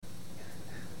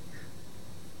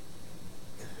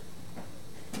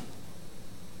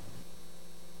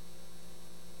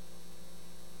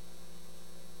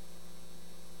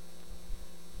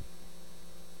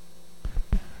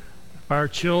Our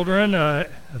children,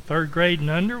 third grade and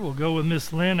under, will go with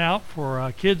Miss Lynn out for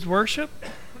kids worship.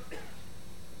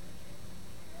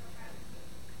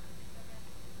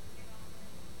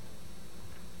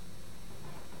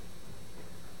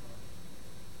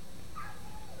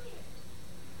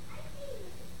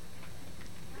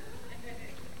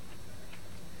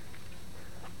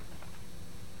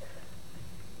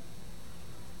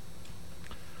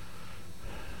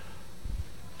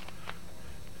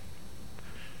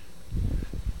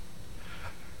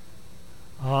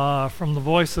 From the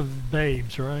voice of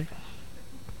babes, right?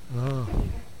 Oh.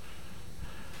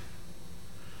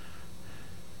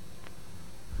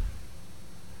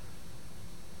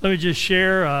 Let me just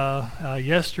share,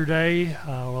 yesterday,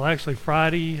 actually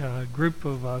Friday, a group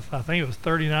of, I think it was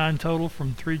 39 total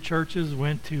from 3 churches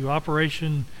went to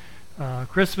Operation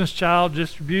Christmas Child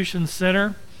Distribution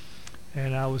Center.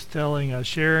 And I was telling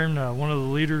Sharon, one of the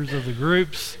leaders of the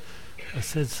groups, I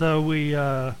said,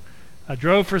 so I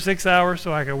drove for 6 hours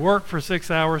so I could work for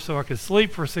 6 hours, so I could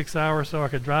sleep for 6 hours, so I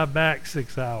could drive back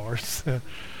 6 hours.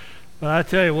 But I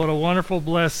tell you, what a wonderful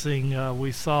blessing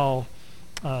we saw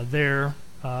there.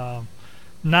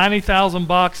 90,000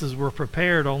 boxes were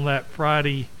prepared on that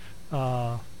Friday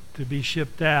to be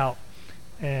shipped out.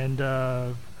 And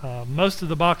most of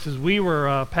the boxes we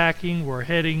were packing were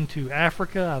heading to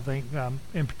Africa, I think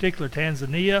in particular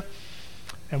Tanzania.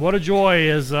 And what a joy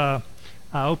is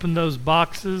I opened those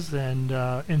boxes and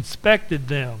inspected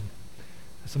them.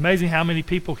 It's amazing how many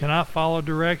people cannot follow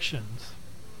directions.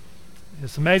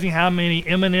 It's amazing how many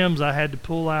M&Ms I had to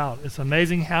pull out. It's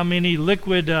amazing how many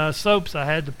liquid soaps I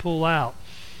had to pull out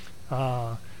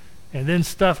and then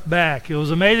stuff back. It was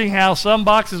amazing how some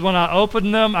boxes, when I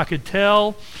opened them, I could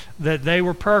tell that they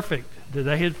were perfect, that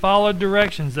they had followed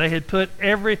directions. They had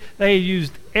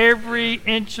used every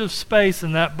inch of space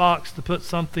in that box to put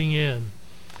something in.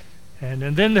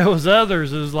 And then there was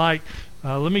others. It was like,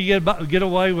 let me get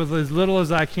away with as little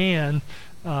as I can.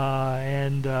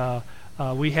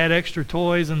 We had extra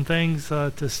toys and things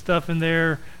to stuff in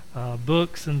there,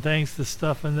 books and things to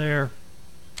stuff in there.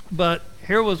 But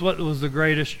here was what was the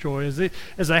greatest joy.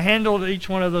 As I handled each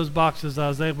one of those boxes, I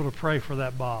was able to pray for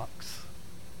that box.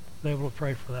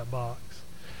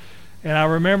 And I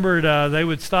remembered they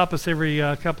would stop us every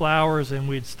couple of hours, and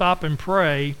we'd stop and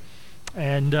pray.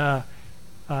 And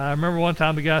I remember one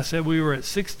time the guy said we were at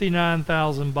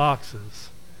 69,000 boxes.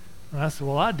 And I said,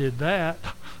 well, I did that.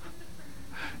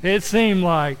 It seemed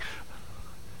like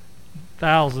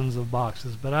thousands of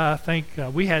boxes, but I think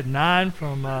we had 9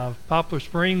 from Poplar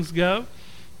Springs go,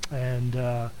 and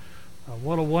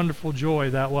what a wonderful joy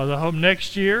that was. I hope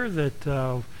next year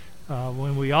that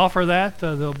when we offer that,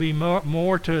 there'll be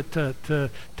more to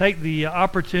take the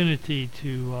opportunity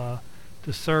to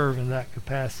serve in that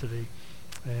capacity.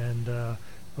 And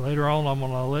later on, I'm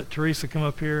going to let Teresa come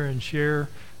up here and share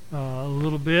a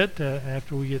little bit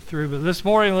after we get through. But this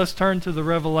morning, let's turn to the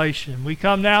Revelation. We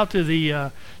come now to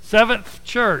the 7th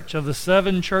church of the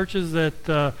 7 churches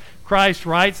that Christ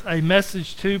writes a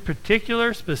message to,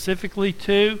 specifically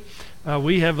to.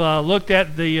 We have looked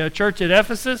at the church at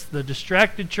Ephesus, the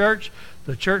distracted church,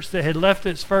 the church that had left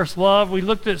its first love. We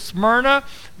looked at Smyrna,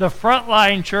 the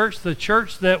frontline church, the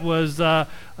church that was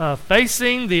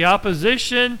facing the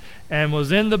opposition and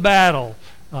was in the battle.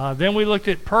 Then we looked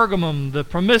at Pergamum, the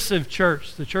permissive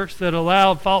church, the church that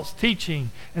allowed false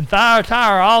teaching. And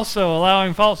Thyatira also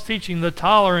allowing false teaching, the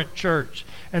tolerant church.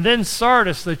 And then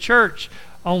Sardis, the church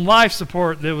on life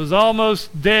support that was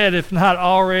almost dead, if not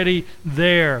already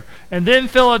there. And then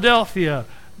Philadelphia,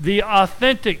 the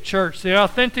authentic church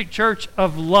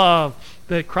of love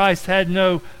that Christ had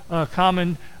no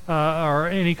common or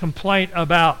any complaint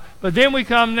about. But then we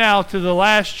come now to the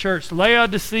last church,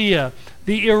 Laodicea,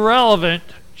 the irrelevant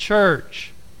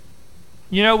church.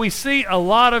 You know, we see a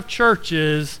lot of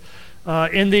churches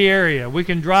in the area. We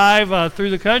can drive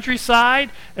through the countryside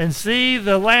and see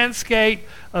the landscape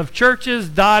of churches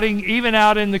dotting even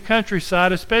out in the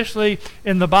countryside, especially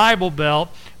in the Bible Belt.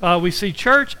 We see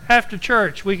church after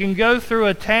church. We can go through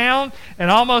a town,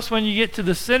 and almost when you get to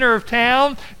the center of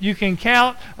town, you can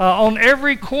count on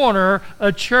every corner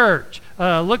a church.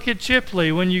 Look at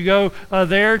Chipley. When you go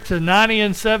there to 90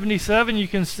 and 77, you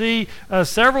can see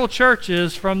several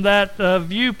churches from that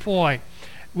viewpoint.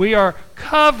 We are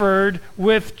covered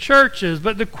with churches,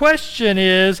 but the question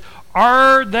is,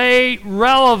 are they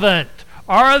relevant?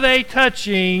 Are they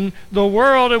touching the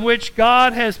world in which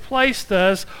God has placed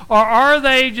us, or are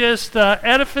they just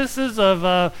edifices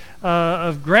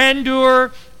of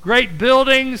grandeur, great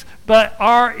buildings, but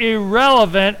are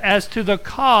irrelevant as to the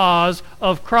cause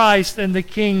of Christ and the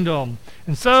kingdom?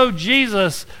 And so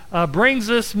Jesus brings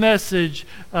this message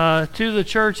to the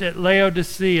church at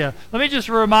Laodicea. Let me just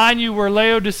remind you where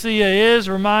Laodicea is,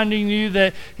 reminding you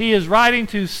that he is writing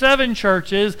to 7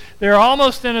 churches. They're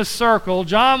almost in a circle.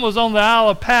 John was on the Isle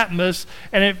of Patmos,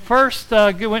 and it first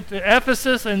went to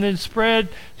Ephesus and then spread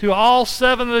to all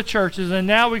 7 of the churches. And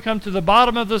now we come to the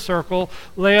bottom of the circle,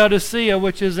 Laodicea,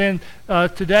 which is in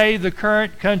today the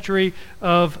current country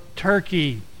of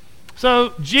Turkey.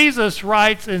 So Jesus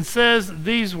writes and says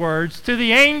these words, "To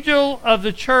the angel of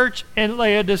the church in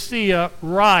Laodicea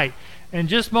write." And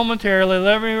just momentarily,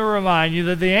 let me remind you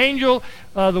that the angel,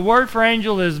 the word for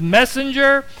angel is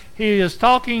messenger. He is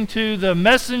talking to the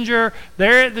messenger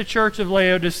there at the church of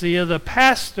Laodicea, the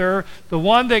pastor, the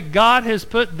one that God has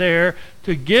put there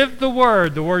to give the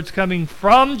word. The word's coming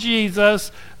from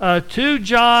Jesus to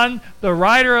John, the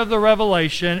writer of the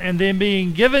Revelation, and then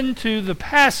being given to the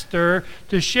pastor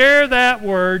to share that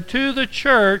word to the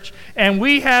church. And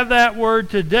we have that word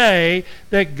today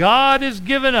that God has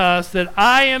given us that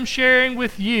I am sharing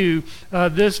with you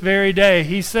this very day.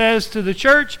 He says to the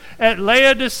church at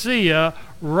Laodicea,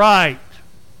 write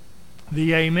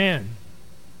the Amen.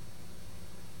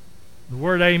 The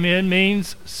word Amen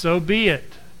means so be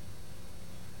it.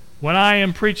 When I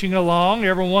am preaching along,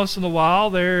 every once in a while,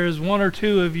 there is 1 or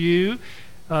 2 of you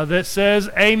that says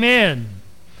Amen.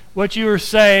 What you are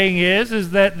saying is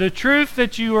that the truth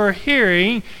that you are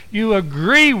hearing, you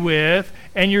agree with,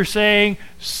 and you're saying,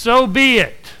 so be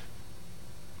it.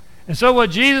 And so what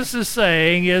Jesus is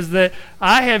saying is that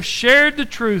I have shared the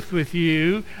truth with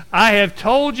you. I have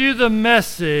told you the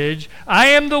message. I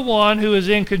am the one who is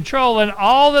in control. And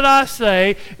all that I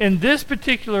say in this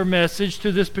particular message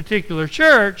to this particular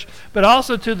church, but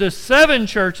also to the 7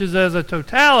 churches as a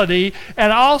totality,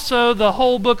 and also the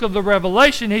whole book of the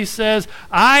Revelation, he says,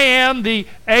 I am the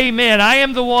Amen. I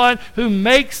am the one who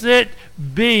makes it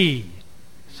be.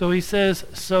 So he says,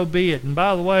 so be it. And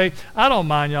by the way, I don't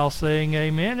mind y'all saying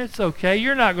amen. It's okay.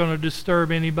 You're not going to disturb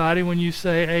anybody when you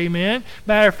say amen.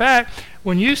 Matter of fact,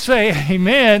 when you say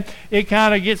amen, it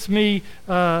kind of gets me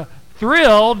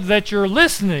thrilled that you're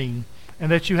listening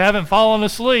and that you haven't fallen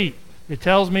asleep. It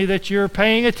tells me that you're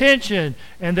paying attention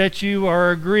and that you are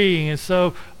agreeing. And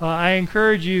so I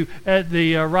encourage you at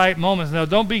the right moments. Now,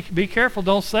 don't be careful.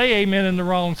 Don't say amen in the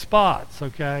wrong spots,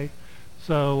 okay?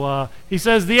 So he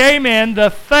says, the Amen, the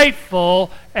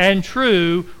faithful and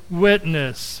true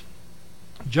witness.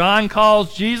 John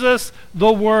calls Jesus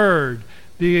the Word,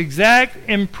 the exact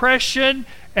impression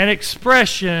and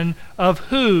expression of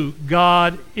who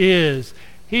God is.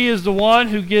 He is the one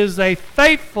who gives a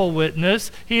faithful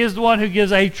witness. He is the one who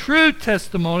gives a true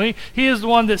testimony. He is the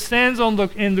one that stands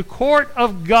in the court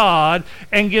of God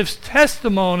and gives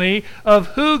testimony of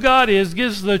who God is,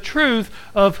 gives the truth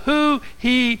of who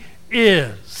He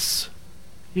is.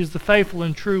 He is the faithful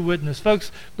and true witness. Folks,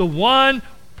 the one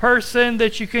person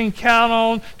that you can count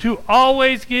on to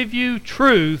always give you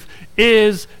truth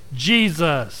is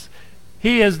Jesus.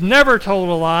 He has never told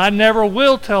a lie, never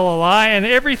will tell a lie, and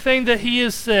everything that he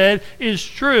has said is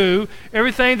true.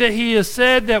 Everything that he has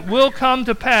said that will come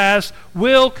to pass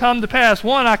will come to pass.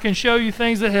 One, I can show you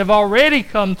things that have already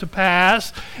come to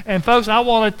pass. And folks, I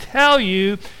want to tell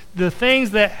you the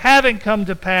things that haven't come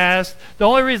to pass. The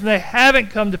only reason they haven't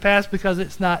come to pass because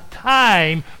it's not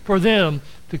time for them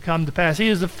to come to pass. He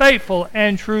is a faithful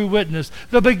and true witness,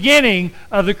 the beginning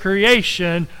of the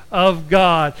creation of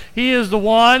God. He is the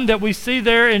one that we see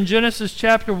there in Genesis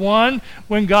chapter 1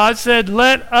 when God said,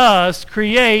 let us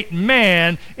create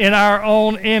man in our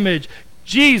own image.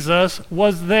 Jesus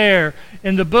was there.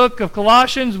 In the book of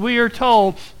Colossians, we are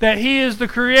told that he is the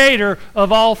creator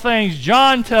of all things.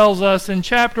 John tells us in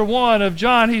chapter 1 of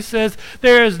John, he says,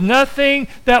 there is nothing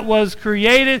that was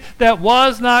created that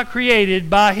was not created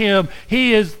by him.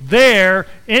 He is there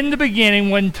in the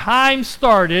beginning. When time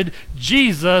started,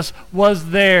 Jesus was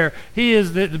there. He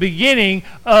is the beginning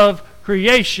of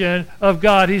creation of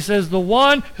God. He says the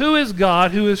one who is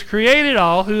God, who has created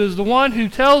all, who is the one who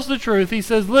tells the truth. He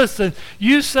says, listen,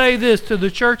 you say this to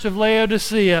the church of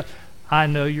Laodicea, I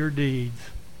know your deeds.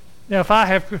 Now, if I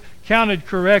have counted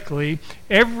correctly,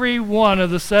 every one of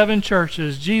the 7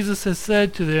 churches, Jesus has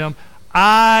said to them,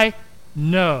 I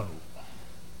know.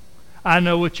 I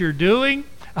know what you're doing.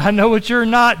 I know what you're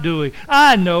not doing.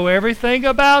 I know everything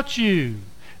about you.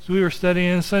 As we were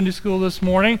studying in Sunday school this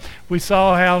morning, we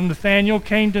saw how Nathanael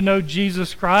came to know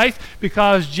Jesus Christ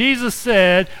because Jesus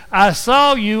said, I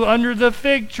saw you under the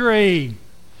fig tree.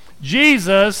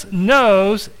 Jesus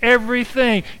knows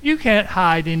everything. You can't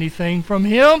hide anything from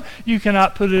him. You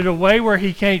cannot put it away where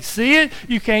he can't see it.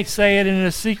 You can't say it in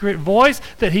a secret voice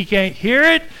that he can't hear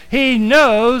it. He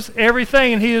knows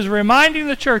everything, and he is reminding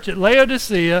the church at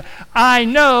Laodicea, I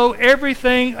know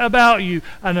everything about you.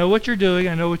 I know what you're doing.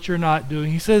 I know what you're not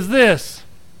doing. He says this,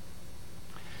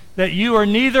 that you are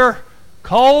neither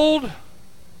cold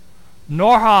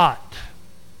nor hot.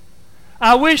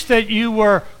 I wish that you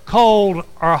were cold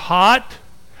or hot.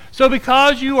 So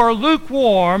because you are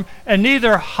lukewarm and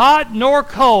neither hot nor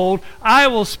cold, I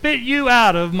will spit you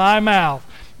out of my mouth.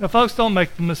 Now, folks, don't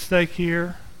make the mistake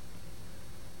here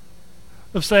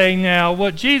of saying, now,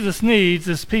 what Jesus needs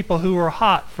is people who are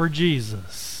hot for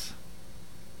Jesus.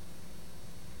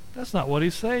 That's not what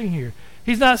he's saying here.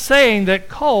 He's not saying that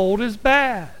cold is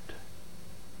bad.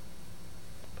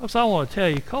 Folks, I want to tell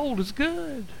you, cold is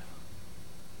good.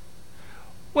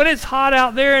 When it's hot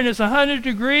out there and it's 100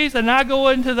 degrees and I go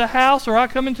into the house or I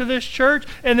come into this church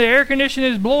and the air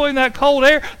conditioning is blowing that cold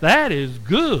air, that is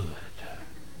good.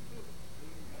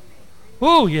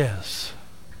 Oh, yes.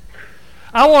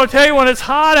 I want to tell you, when it's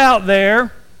hot out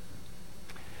there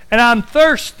and I'm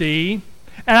thirsty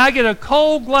and I get a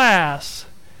cold glass.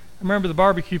 I remember the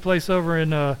barbecue place over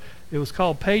in, it was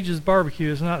called Page's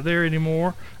Barbecue. It's not there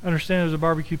anymore. I understand there's a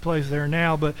barbecue place there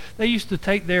now, but they used to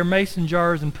take their mason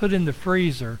jars and put in the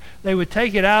freezer. They would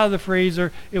take it out of the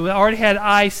freezer. It already had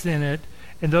ice in it,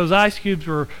 and those ice cubes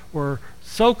were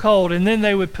so cold, and then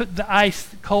they would put the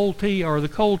ice cold tea or the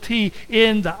cold tea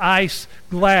in the ice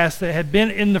glass that had been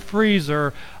in the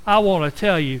freezer. I want to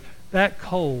tell you, that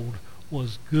cold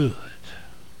was good.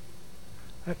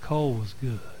 That cold was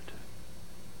good.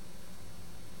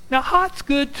 Now, hot's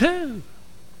good too.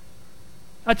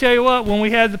 I tell you what, when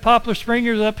we had the Poplar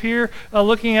Springers up here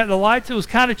looking at the lights, it was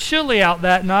kind of chilly out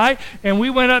that night, and we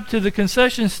went up to the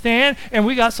concession stand, and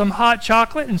we got some hot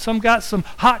chocolate, and some got some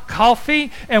hot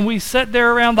coffee, and we sat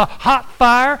there around the hot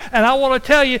fire, and I want to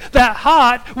tell you, that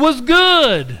hot was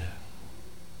good.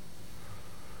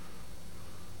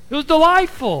 It was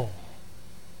delightful.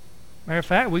 Matter of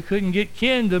fact, we couldn't get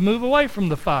Ken to move away from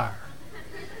the fire.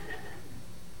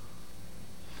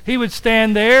 He would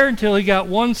stand there until he got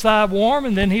one side warm,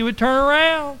 and then he would turn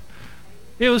around.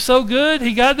 It was so good,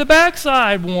 he got the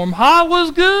backside warm. Hot was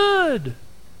good.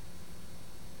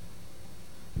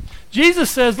 Jesus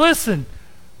says, listen,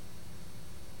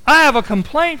 I have a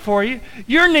complaint for you.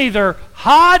 You're neither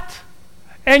hot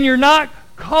and you're not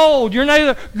cold. You're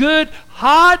neither good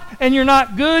hot and you're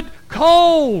not good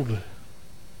cold.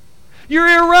 You're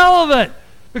irrelevant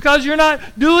because you're not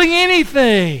doing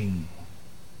anything.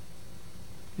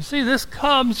 You see, this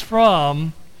comes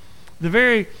from the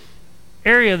very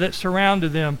area that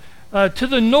surrounded them. To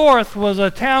the north was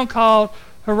a town called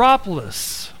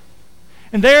Hierapolis.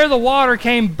 And there the water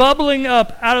came bubbling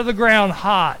up out of the ground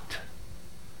hot.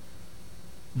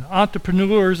 The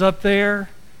entrepreneurs up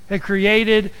there had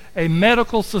created a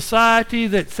medical society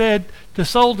that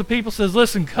sold to people, says,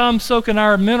 listen, come soak in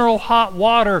our mineral hot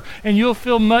water and you'll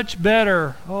feel much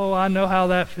better. Oh, I know how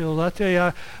that feels. I tell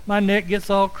you, my neck gets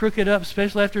all crooked up,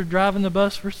 especially after driving the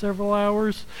bus for several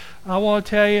hours. I want to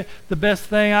tell you, the best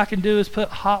thing I can do is put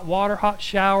hot water, hot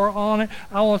shower on it.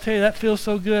 I want to tell you, that feels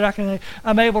so good.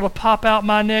 I'm able to pop out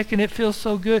my neck and it feels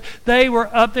so good. They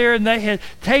were up there and they had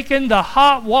taken the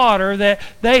hot water that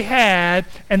they had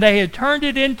and they had turned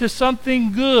it into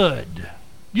something good,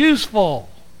 useful.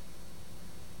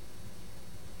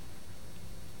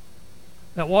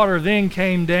 That water then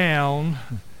came down,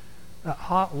 that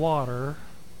hot water,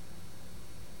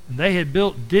 and they had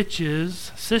built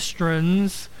ditches,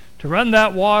 cisterns, to run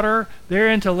that water there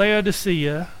into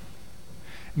Laodicea.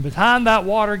 And by the time that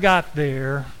water got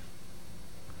there,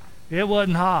 it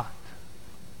wasn't hot.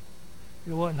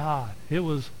 It wasn't hot. It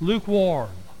was lukewarm.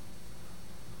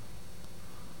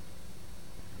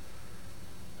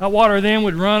 That water then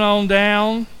would run on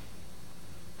down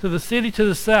to the city to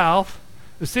the south,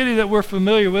 the city that we're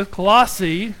familiar with,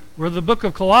 Colossae, where the book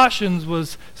of Colossians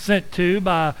was sent to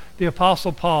by the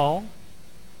Apostle Paul.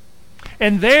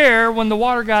 And there, when the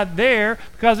water got there,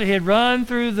 because it had run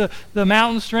through the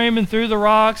mountain stream and through the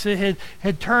rocks, it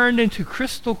had turned into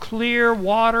crystal clear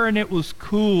water, and it was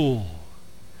cool.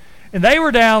 And they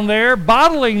were down there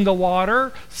bottling the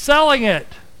water, selling it.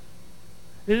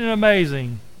 Isn't it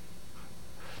amazing?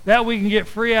 That we can get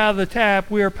free out of the tap.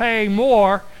 We are paying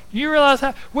more. Do you realize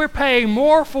how we're paying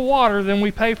more for water than we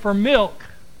pay for milk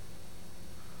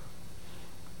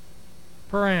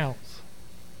per ounce?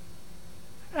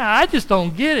 I just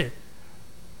don't get it.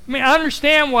 I mean, I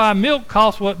understand why milk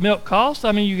costs what milk costs.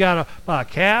 I mean, you got to buy a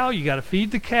cow, you got to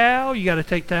feed the cow, you got to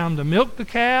take time to milk the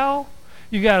cow,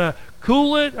 you got to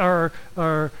cool it or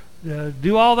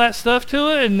do all that stuff to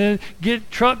it, and then get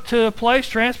trucked to a place,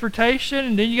 transportation,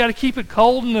 and then you got to keep it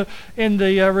cold in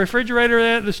the refrigerator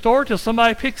at the store till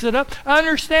somebody picks it up. I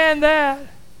understand that.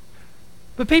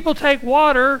 But people take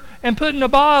water and put in a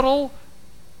bottle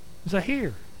and say,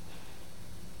 here.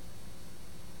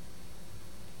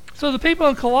 So the people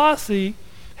in Colossae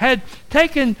had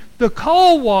taken the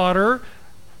cold water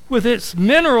with its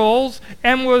minerals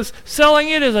and was selling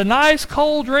it as a nice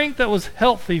cold drink that was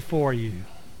healthy for you.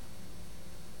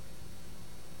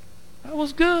 That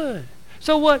was good.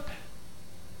 So what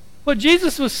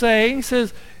Jesus was saying, he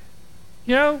says,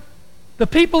 the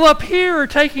people up here are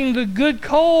taking the good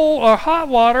cold or hot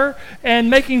water and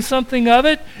making something of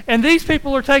it, and these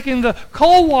people are taking the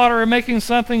cold water and making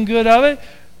something good of it,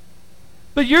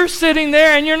 but you're sitting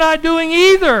there and you're not doing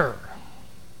either.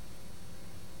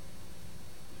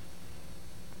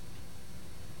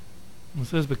 It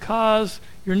says, because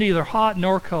you're neither hot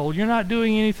nor cold, you're not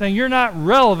doing anything, you're not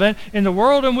relevant in the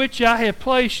world in which I have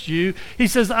placed you. He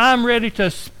says, I'm ready to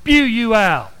spew you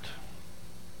out.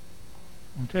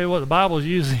 I'll tell you what, the Bible is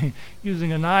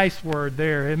using a nice word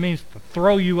there. It means to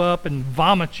throw you up and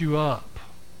vomit you up.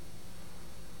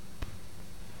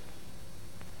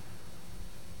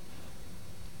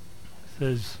 It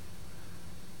says,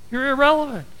 you're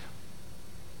irrelevant.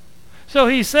 So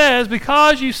he says,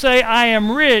 because you say, I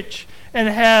am rich and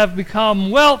have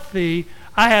become wealthy,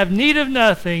 I have need of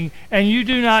nothing, and you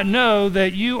do not know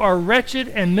that you are wretched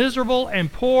and miserable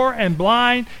and poor and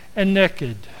blind and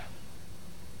naked.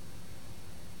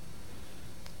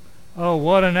 Oh,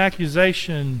 what an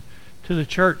accusation to the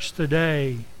church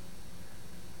today,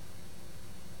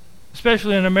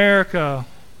 especially in America,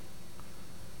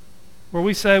 where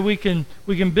we say we can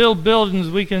build buildings,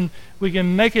 we can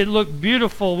make it look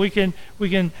beautiful, we can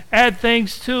add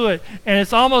things to it, and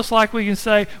it's almost like we can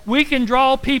say we can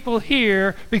draw people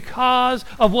here because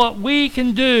of what we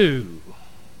can do.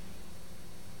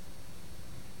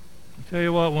 I tell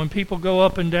you what, when people go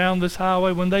up and down this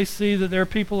highway, when they see that there are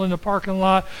people in the parking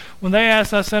lot, when they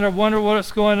ask, I wonder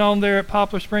what's going on there at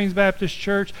Poplar Springs Baptist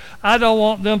Church, I don't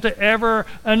want them to ever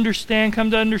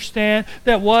come to understand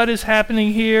that what is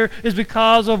happening here is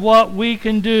because of what we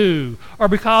can do, or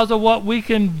because of what we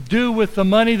can do with the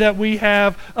money that we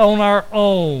have on our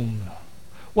own.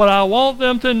 What I want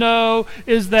them to know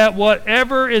is that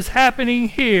whatever is happening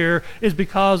here is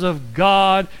because of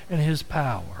God and His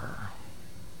power.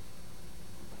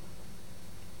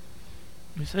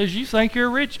 He says, you think you're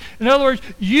rich. In other words,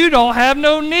 you don't have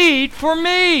no need for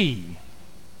me.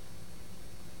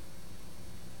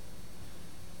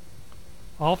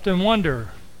 I often wonder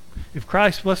if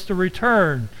Christ was to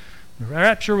return, the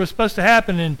rapture was supposed to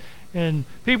happen, and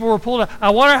people were pulled out.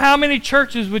 I wonder how many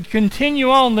churches would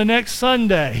continue on the next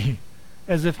Sunday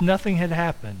as if nothing had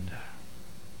happened.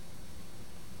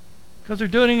 Because they're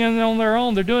doing it on their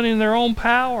own. They're doing it in their own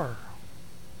power.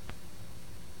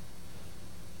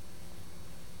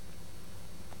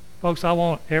 Folks, I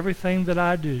want everything that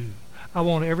I do, I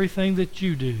want everything that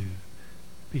you do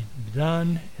be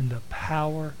done in the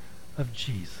power of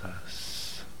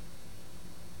Jesus.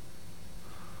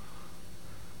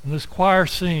 When this choir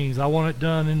sings, I want it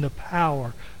done in the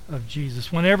power of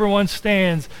Jesus. When everyone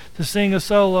stands to sing a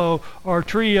solo or a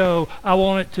trio, I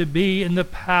want it to be in the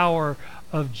power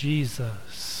of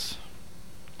Jesus.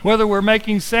 Whether we're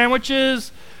making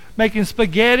sandwiches, making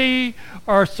spaghetti,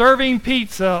 or serving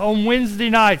pizza on Wednesday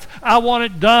nights, I want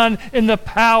it done in the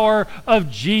power of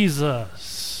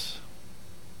Jesus.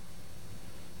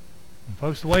 And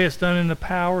folks, the way it's done in the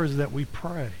power is that we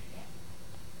pray.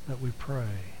 That we pray.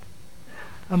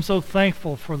 I'm so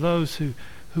thankful for those who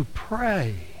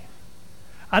pray.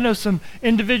 I know some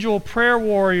individual prayer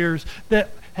warriors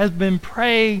that have been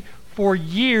praying for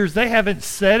years. They haven't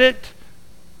said it,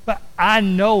 but I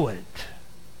know it.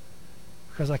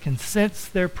 Because I can sense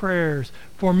their prayers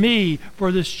for me,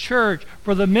 for this church,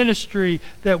 for the ministry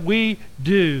that we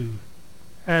do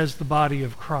as the body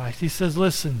of Christ. He says,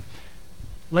 listen,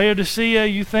 Laodicea,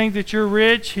 you think that you're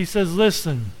rich? He says,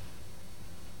 listen,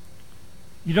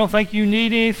 you don't think you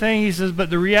need anything? He says, but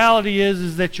the reality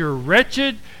is that you're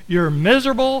wretched, you're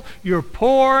miserable, you're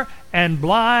poor and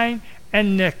blind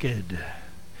and naked.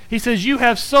 He says, you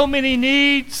have so many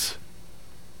needs.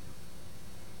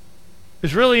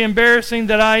 It's really embarrassing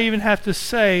that I even have to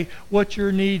say what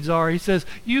your needs are. He says,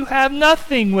 you have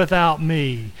nothing without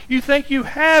me. You think you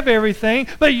have everything,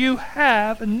 but you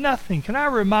have nothing. Can I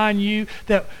remind you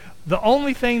that the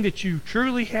only thing that you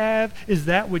truly have is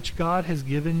that which God has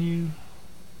given you?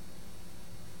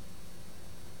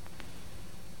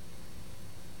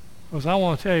 Because I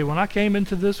want to tell you, when I came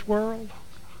into this world,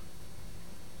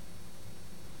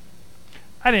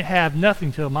 I didn't have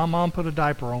nothing till my mom put a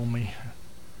diaper on me.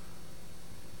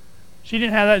 She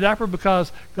didn't have that diaper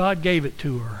because God gave it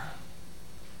to her.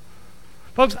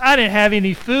 Folks, I didn't have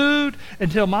any food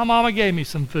until my mama gave me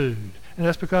some food. And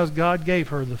that's because God gave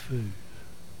her the food.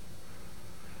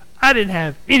 I didn't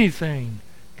have anything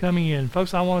coming in.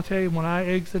 Folks, I want to tell you, when I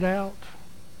exit out,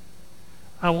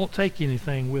 I won't take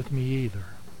anything with me either.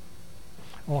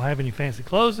 I won't have any fancy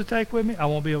clothes to take with me. I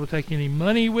won't be able to take any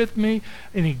money with me,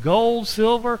 any gold,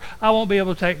 silver. I won't be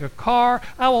able to take a car.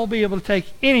 I won't be able to take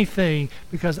anything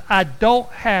because I don't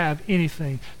have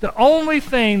anything. The only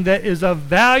thing that is of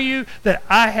value that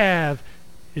I have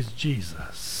is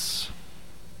Jesus.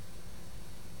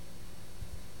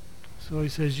 So he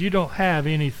says, you don't have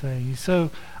anything.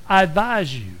 So I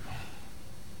advise you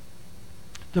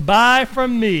to buy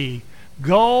from me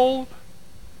gold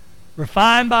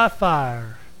refined by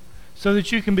fire, so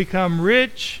that you can become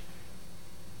rich,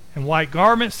 and white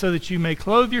garments so that you may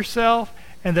clothe yourself,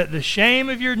 and that the shame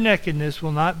of your nakedness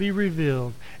will not be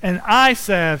revealed, and eye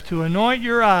salve to anoint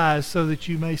your eyes so that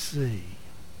you may see.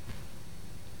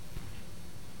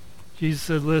 Jesus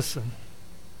said, listen,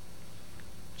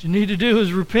 what you need to do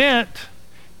is repent.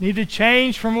 You need to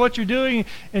change from what you're doing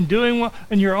and doing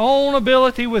in your own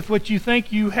ability with what you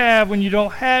think you have when you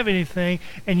don't have anything,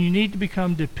 and you need to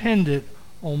become dependent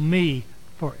on me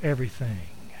for everything.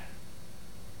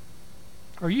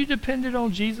 Are you dependent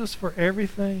on Jesus for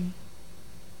everything?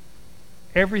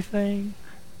 Everything?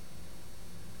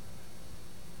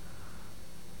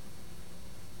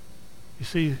 You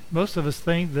see, most of us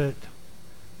think that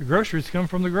the groceries come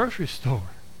from the grocery store.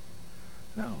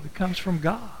 No, it comes from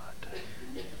God.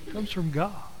 It comes from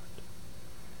God.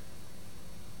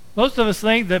 Most of us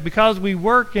think that because we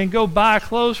work and go buy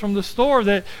clothes from the store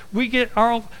that we get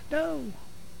our own. No.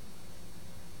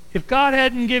 If God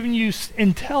hadn't given you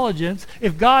intelligence,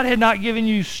 if God had not given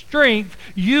you strength,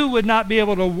 you would not be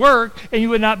able to work and you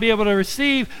would not be able to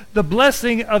receive the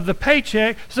blessing of the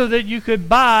paycheck so that you could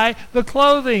buy the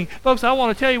clothing. Folks, I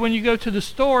want to tell you, when you go to the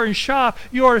store and shop,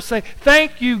 you ought to say,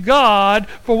 thank you, God,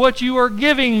 for what you are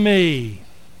giving me.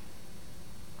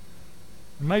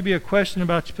 There may be a question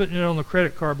about you putting it on the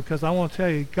credit card, because I want to tell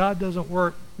you, God doesn't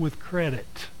work with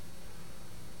credit.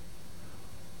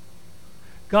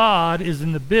 God is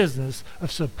in the business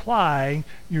of supplying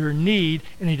your need,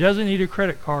 and he doesn't need a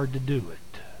credit card to do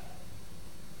it.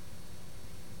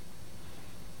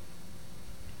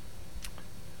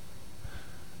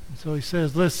 And so he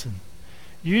says, listen,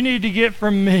 you need to get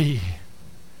from me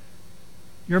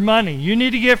your money. You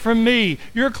need to get from me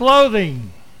your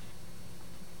clothing.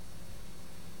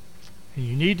 And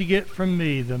you need to get from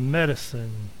me the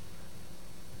medicine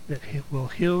that will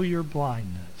heal your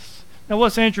blindness. Now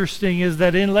what's interesting is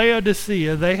that in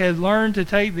Laodicea, they had learned to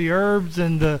take the herbs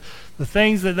and the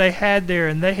things that they had there,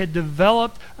 and they had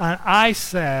developed an eye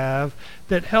salve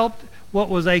that helped what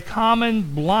was a common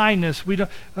blindness.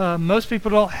 Most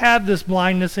people don't have this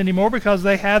blindness anymore because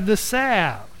they have the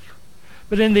salve.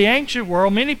 But in the ancient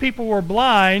world, many people were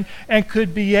blind and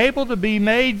could be able to be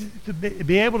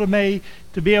able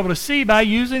to see by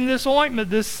using this ointment,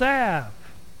 this salve.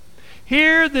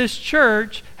 Here, this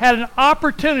church had an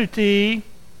opportunity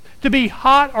to be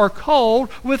hot or cold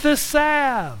with this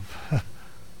salve.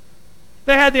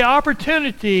 They had the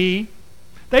opportunity.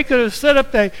 They could have set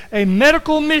up a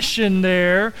medical mission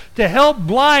there to help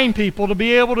blind people to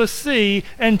be able to see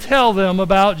and tell them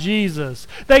about Jesus.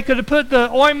 They could have put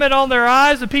the ointment on their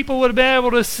eyes, and people would have been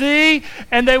able to see,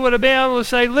 and they would have been able to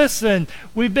say, listen,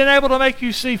 we've been able to make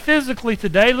you see physically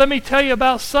today. Let me tell you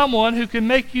about someone who can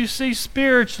make you see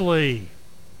spiritually.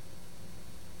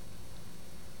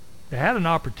 They had an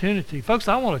opportunity. Folks,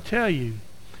 I want to tell you,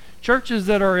 churches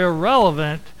that are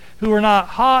irrelevant, who are not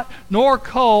hot nor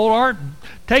cold, aren't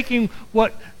taking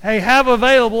what they have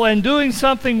available and doing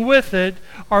something with it,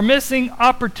 are missing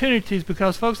opportunities.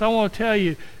 Because, folks, I want to tell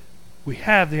you, we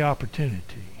have the opportunity.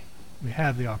 We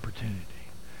have the opportunity.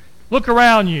 Look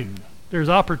around you. There's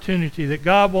opportunity that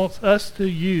God wants us to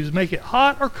use. Make it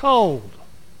hot or cold.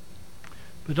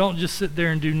 But don't just sit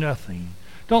there and do nothing.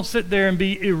 Don't sit there and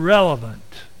be irrelevant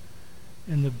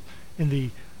in the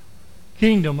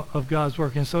kingdom of God's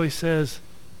work. And so he says,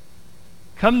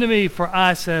 come to me for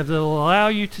eye salve that will allow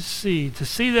you to see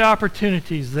the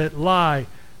opportunities that lie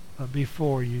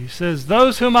before you. He says,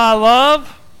 those whom I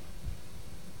love,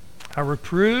 I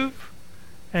reprove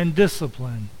and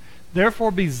discipline. Therefore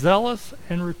be zealous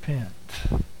and repent.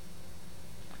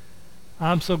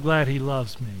 I'm so glad he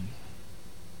loves me.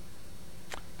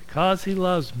 Because he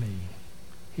loves me,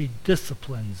 he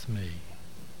disciplines me.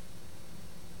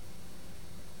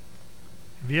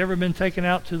 Have you ever been taken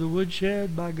out to the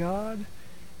woodshed by God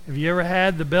Have you ever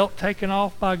had the belt taken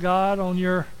off by God on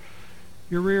your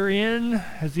rear end?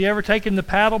 Has He ever taken the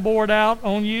paddleboard out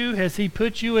on you? Has He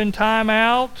put you in time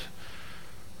out?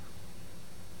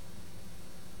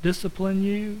 Discipline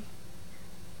you?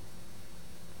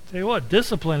 Tell you what,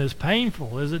 discipline is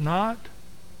painful, is it not?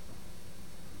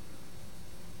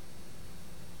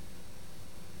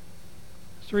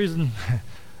 That's the reason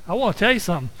I want to tell you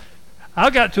something. I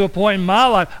got to a point in my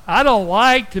life, I don't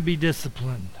like to be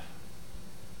disciplined.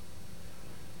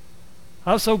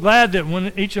 I was so glad that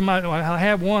when I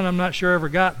had one, I'm not sure ever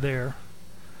got there.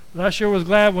 But I sure was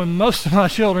glad when most of my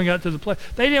children got to the place.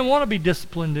 They didn't want to be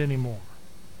disciplined anymore.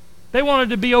 They wanted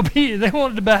to be obedient. They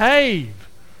wanted to behave.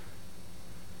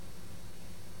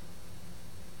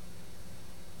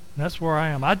 And that's where I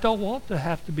am. I don't want to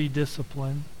have to be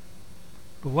disciplined.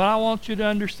 But what I want you to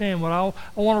understand, what I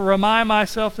want to remind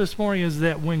myself this morning is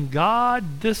that when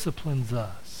God disciplines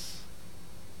us,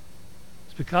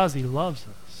 it's because He loves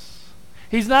us.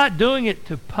 He's not doing it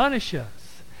to punish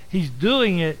us. He's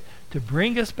doing it to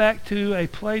bring us back to a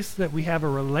place that we have a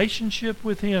relationship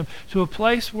with Him, to a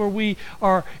place where we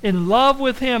are in love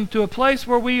with Him, to a place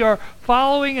where we are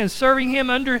following and serving Him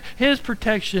under His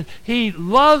protection. He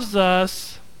loves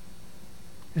us,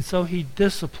 and so He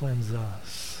disciplines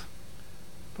us.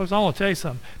 Folks, I want to tell you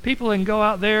something. People can go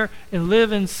out there and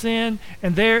live in sin,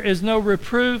 and there is no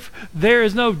reproof, there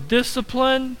is no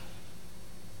discipline.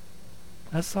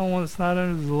 That's someone that's not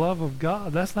under the love of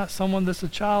God. That's not someone that's a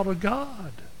child of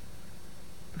God.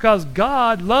 Because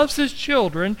God loves His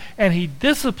children, and He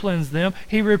disciplines them.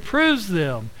 He reproves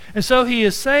them. And so He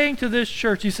is saying to this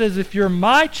church, He says, if you're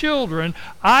my children,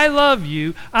 I love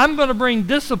you. I'm going to bring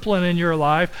discipline in your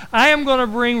life. I am going to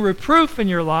bring reproof in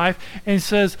your life. And He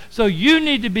says, so you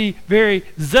need to be very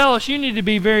zealous. You need to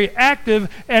be very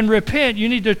active and repent. You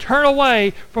need to turn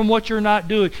away from what you're not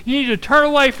doing. You need to turn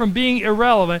away from being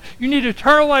irrelevant. You need to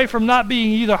turn away from not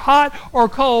being either hot or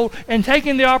cold and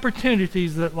taking the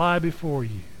opportunities that lie before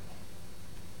you.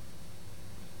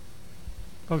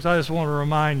 Folks, I just want to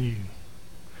remind you,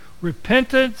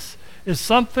 repentance is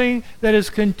something that is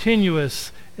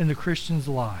continuous in the Christian's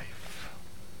life.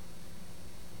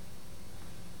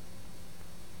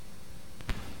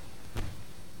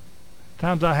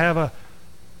 Times I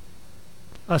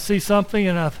see something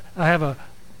and I have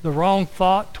the wrong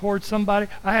thought towards somebody,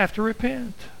 I have to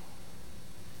repent.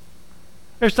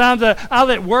 There's times that I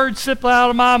let words slip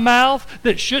out of my mouth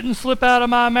that shouldn't slip out of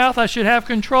my mouth. I should have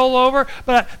control over,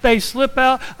 but they slip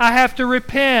out. I have to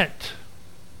repent.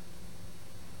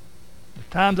 There's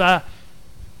times I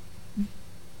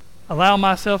allow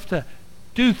myself to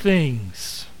do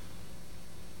things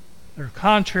that are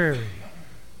contrary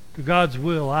to God's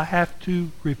will. I have to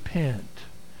repent.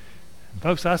 And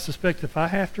folks, I suspect if I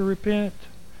have to repent,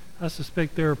 I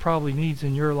suspect there are probably needs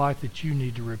in your life that you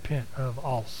need to repent of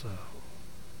also.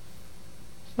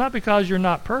 It's not because you're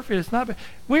not perfect. It's not.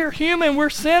 We're human. We're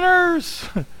sinners.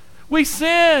 We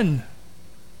sin.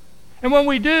 And when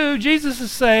we do, Jesus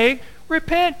is saying,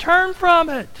 repent, turn from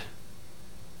it.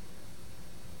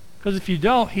 Because if you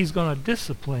don't, He's going to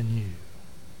discipline you.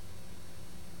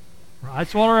 I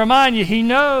just want to remind you, He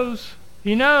knows.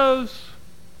 He knows.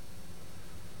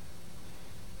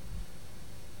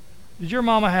 Did your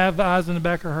mama have eyes in the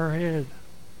back of her head?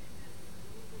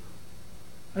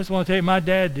 I just want to tell you, my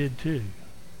dad did too.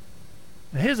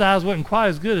 Now, his eyes wasn't quite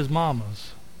as good as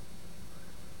Mama's.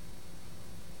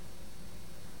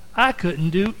 I couldn't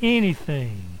do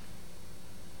anything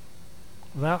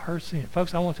without her seeing it.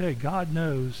 Folks, I want to tell you, God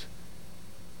knows,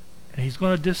 and He's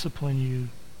going to discipline you,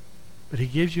 but He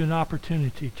gives you an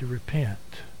opportunity to repent,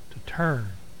 to turn.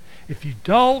 If you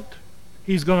don't,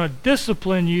 He's going to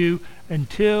discipline you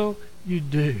until you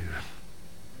do.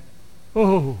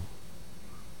 Oh.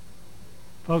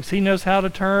 Folks, He knows how to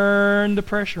turn the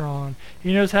pressure on.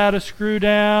 He knows how to screw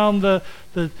down the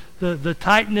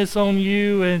tightness on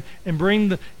you and bring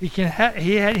the.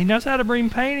 He knows how to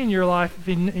bring pain in your life if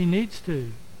he needs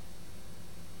to.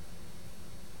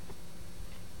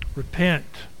 Repent.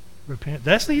 Repent.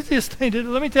 That's the easiest thing to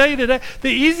do. Let me tell you today, the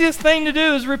easiest thing to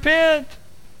do is repent.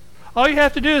 All you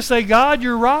have to do is say, God,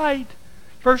 you're right.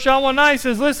 1 John 1:9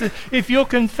 says, listen, if you'll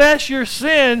confess your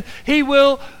sin, He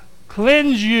will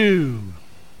cleanse you.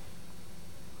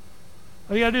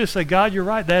 All you got to do is say, God, you're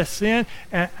right. That's sin,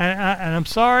 and I'm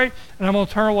sorry, and I'm going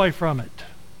to turn away from it.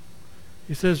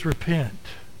 He says, repent.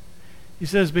 He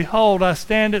says, behold, I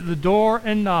stand at the door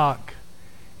and knock.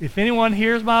 If anyone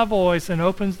hears my voice and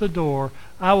opens the door,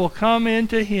 I will come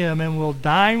into him and will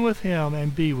dine with him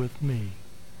and be with me,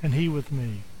 and he with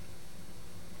me.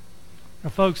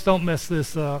 Now, folks, don't mess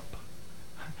this up.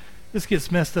 This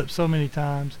gets messed up so many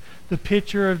times. The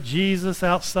picture of Jesus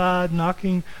outside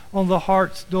knocking on the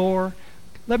heart's door.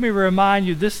 Let me remind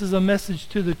you, this is a message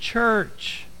to the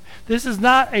church. This is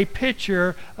not a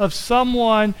picture of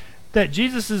someone that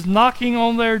Jesus is knocking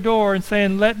on their door and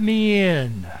saying, "Let me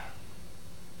in."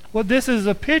 What this is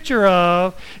a picture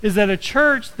of is that a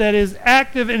church that is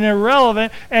active and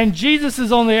irrelevant, and Jesus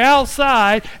is on the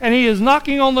outside, and he is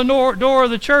knocking on the door of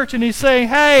the church, and he's saying,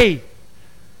 "Hey,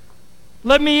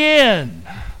 let me in."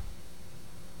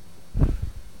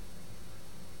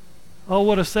 Oh,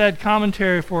 what a sad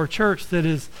commentary for a church that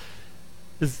is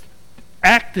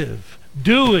active,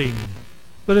 doing,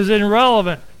 but is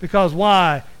irrelevant. Because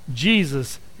why?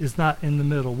 Jesus is not in the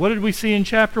middle. What did we see in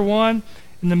chapter 1?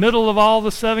 In the middle of all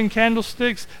the 7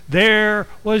 candlesticks, there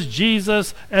was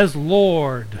Jesus as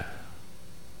Lord. The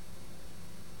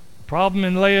problem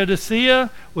in Laodicea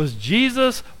was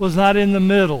Jesus was not in the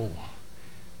middle.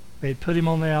 They had put him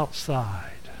on the outside.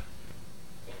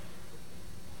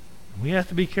 We have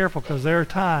to be careful, because there are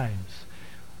times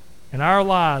in our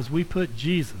lives we put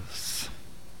Jesus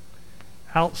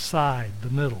outside the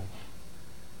middle.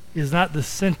 He is not the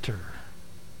center.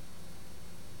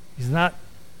 He's not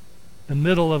the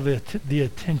middle of the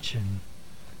attention.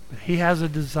 But he has a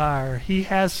desire. He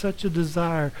has such a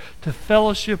desire to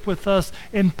fellowship with us,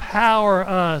 empower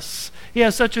us. He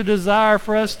has such a desire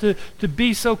for us to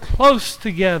be so close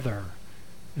together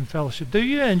in fellowship. Do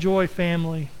you enjoy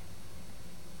family?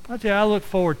 I tell you, I look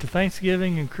forward to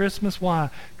Thanksgiving and Christmas. Why?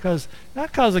 Not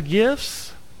because of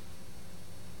gifts.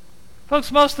 Folks,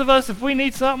 most of us, if we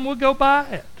need something, we'll go buy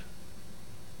it.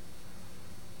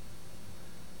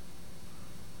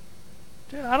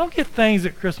 I don't get things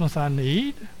at Christmas I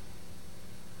need.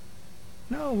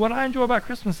 No, what I enjoy about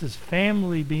Christmas is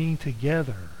family being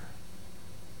together.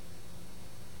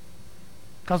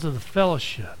 Because of the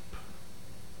fellowship,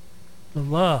 the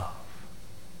love.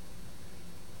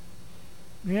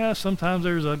 Yeah, sometimes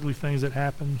there's ugly things that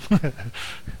happen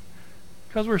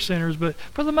because we're sinners, but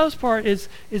for the most part, it's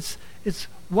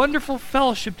wonderful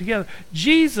fellowship together.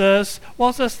 Jesus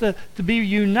wants us to be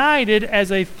united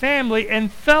as a family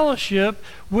and fellowship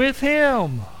with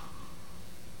him.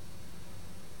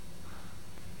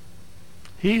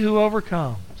 He who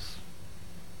overcomes.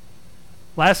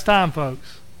 Last time,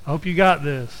 folks. I hope you got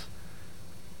this.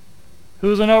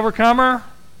 Who's an overcomer?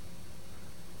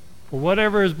 For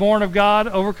whatever is born of God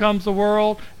overcomes the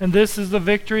world, and this is the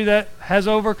victory that has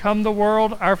overcome the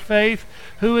world, our faith.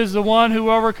 Who is the one who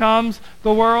overcomes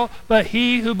the world? But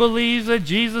he who believes that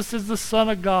Jesus is the Son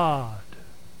of God.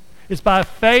 It's by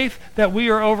faith that we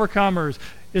are overcomers.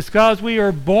 It's because we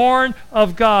are born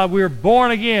of God. We are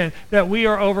born again that we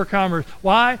are overcomers.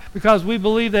 Why? Because we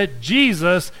believe that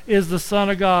Jesus is the Son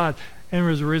of God. And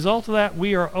as a result of that,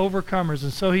 we are overcomers.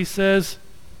 And so he says,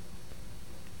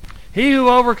 he who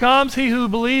overcomes, he who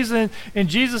believes in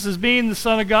Jesus as being the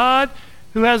Son of God,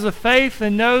 who has the faith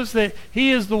and knows that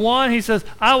he is the one, he says,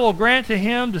 I will grant to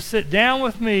him to sit down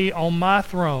with me on my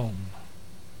throne.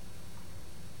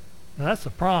 Now that's a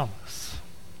promise.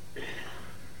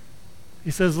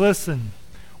 He says, listen,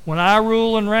 when I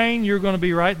rule and reign, you're going to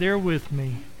be right there with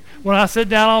me. When I sit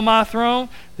down on my throne,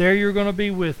 there you're going to be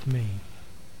with me.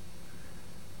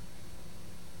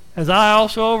 As I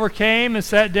also overcame and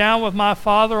sat down with my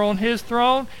Father on his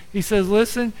throne, he says,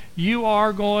 listen, you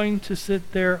are going to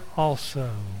sit there also.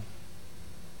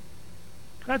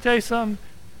 Can I tell you something?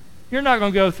 You're not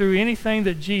going to go through anything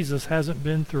that Jesus hasn't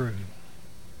been through.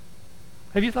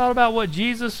 Have you thought about what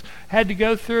Jesus had to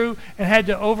go through and had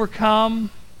to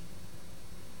overcome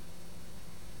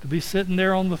to be sitting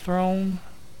there on the throne?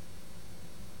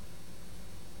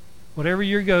 Whatever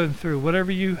you're going through,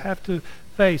 whatever you have to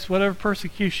face, whatever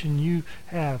persecution you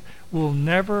have, will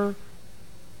never,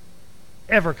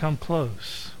 ever come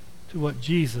close to what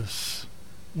Jesus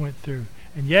went through.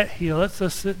 And yet he lets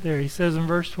us sit there. He says in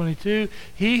verse 22,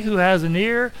 he who has an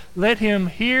ear, let him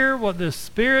hear what the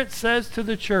Spirit says to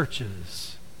the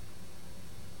churches.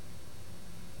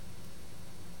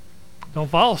 Don't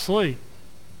fall asleep.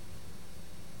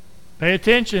 Pay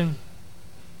attention.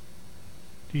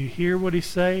 Do you hear what he's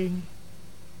saying?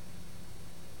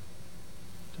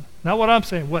 Not what I'm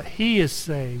saying, what he is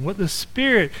saying, what the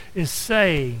Spirit is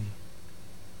saying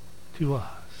to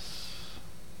us.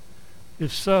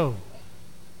 If so,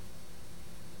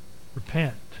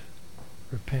 repent.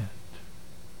 Repent.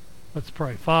 Let's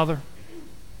pray. Father,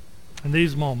 in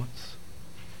these moments,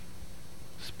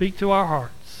 speak to our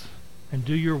hearts and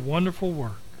do your wonderful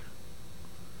work.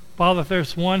 Father, if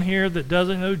there's one here that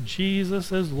doesn't know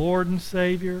Jesus as Lord and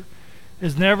Savior,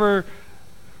 has never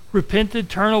repented,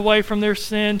 turn away from their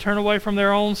sin, turn away from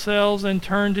their own selves, and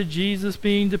turn to Jesus,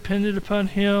 being dependent upon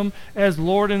Him as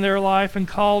Lord in their life, and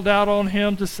called out on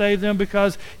Him to save them,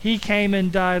 because He came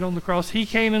and died on the cross. He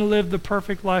came and lived the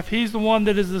perfect life. He's the one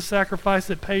that is the sacrifice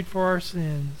that paid for our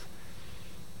sins.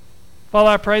 Father,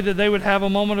 I pray that they would have a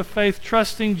moment of faith,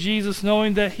 trusting Jesus,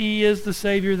 knowing that He is the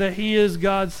Savior, that He is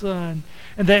God's Son,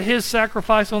 and that His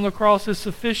sacrifice on the cross is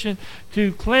sufficient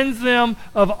to cleanse them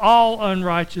of all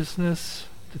unrighteousness,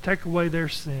 to take away their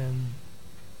sin.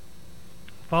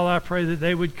 Father, I pray that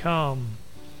they would come.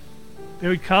 They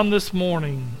would come this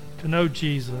morning to know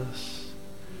Jesus.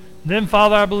 And then,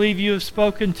 Father, I believe You have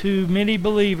spoken to many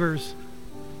believers.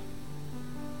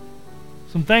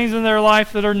 Some things in their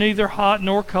life that are neither hot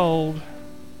nor cold,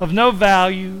 of no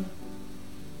value.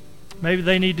 Maybe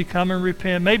they need to come and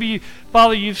repent. Maybe,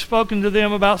 Father, You've spoken to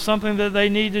them about something that they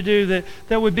need to do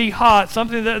that would be hot,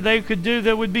 something that they could do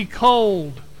that would be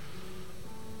cold,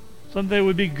 something that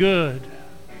would be good.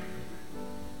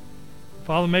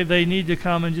 Father, maybe they need to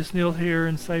come and just kneel here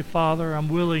and say, Father, I'm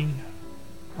willing.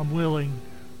 I'm willing.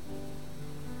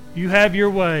 You have Your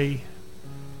way.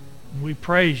 And we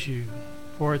praise You,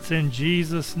 for it's in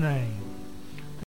Jesus' name.